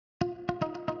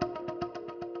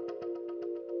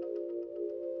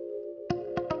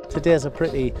Today's a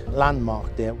pretty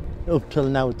landmark day. Up till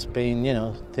now it's been,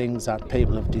 things that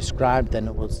people have described. Then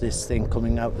it was this thing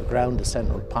coming out of the ground, the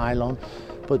central pylon.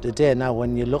 But today now,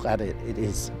 when you look at it, it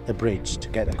is a bridge to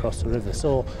get across the river.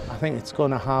 So I think it's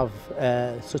going to have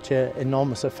such an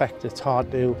enormous effect. It's hard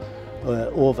to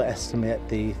overestimate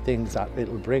the things that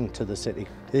it'll bring to the city.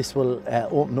 This will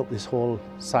open up this whole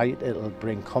site. It'll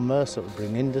bring commerce, it'll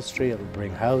bring industry, it'll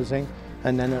bring housing,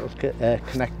 and then it'll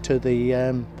connect to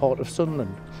the port of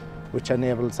Sunderland, which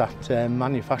enables that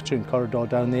manufacturing corridor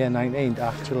down the A19 to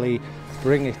actually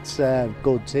bring its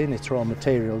goods in, its raw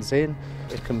materials in.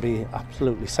 It can be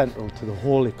absolutely central to the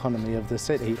whole economy of the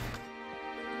city.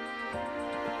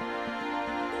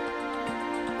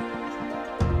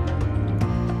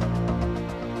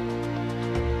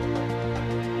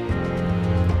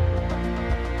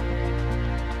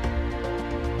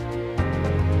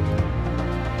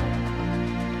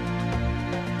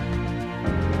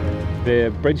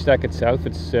 The bridge deck itself,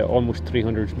 it's almost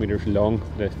 300 metres long,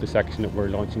 the section that we're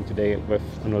launching today, with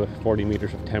another 40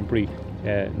 metres of temporary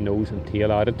nose and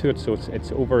tail added to it, so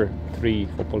it's over 3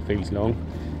 football fields long.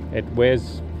 It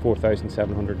weighs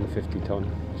 4,750 tonne,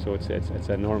 so it's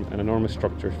an enormous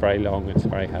structure. It's very long, it's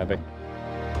very heavy.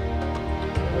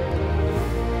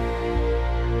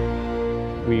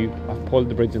 We have pulled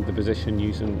the bridge into position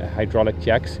using hydraulic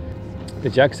jacks. The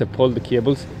jacks have pulled the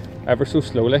cables ever so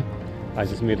slowly as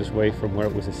it's made its way from where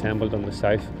it was assembled on the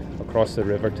south across the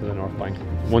river to the north bank.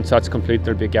 Once that's complete,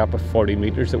 there'll be a gap of 40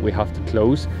 metres that we have to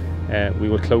close. We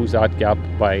will close that gap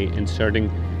by inserting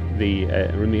the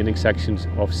remaining sections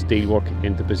of steelwork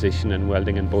into position and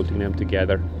welding and bolting them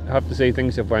together. I have to say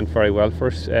things have went very well for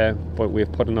us, but we've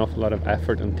put an awful lot of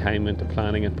effort and time into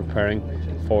planning and preparing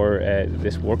for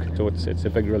this work, so it's a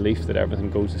big relief that everything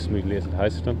goes as smoothly as it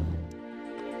has done.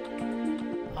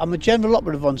 I'm a general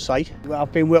operative on site.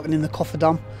 I've been working in the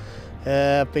cofferdam,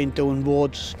 I've been doing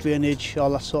roads, drainage, all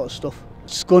that sort of stuff.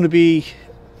 It's going to be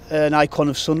an icon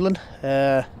of Sunderland,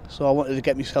 so I wanted to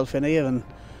get myself in here and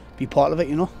be part of it,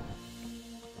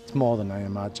 It's more than I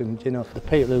imagined, the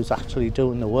people who's actually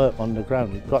doing the work on the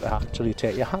ground, you've got to actually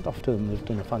take your hat off to them. They've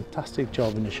done a fantastic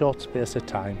job in a short space of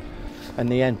time, and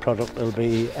the end product will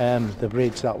be the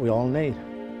bridge that we all need.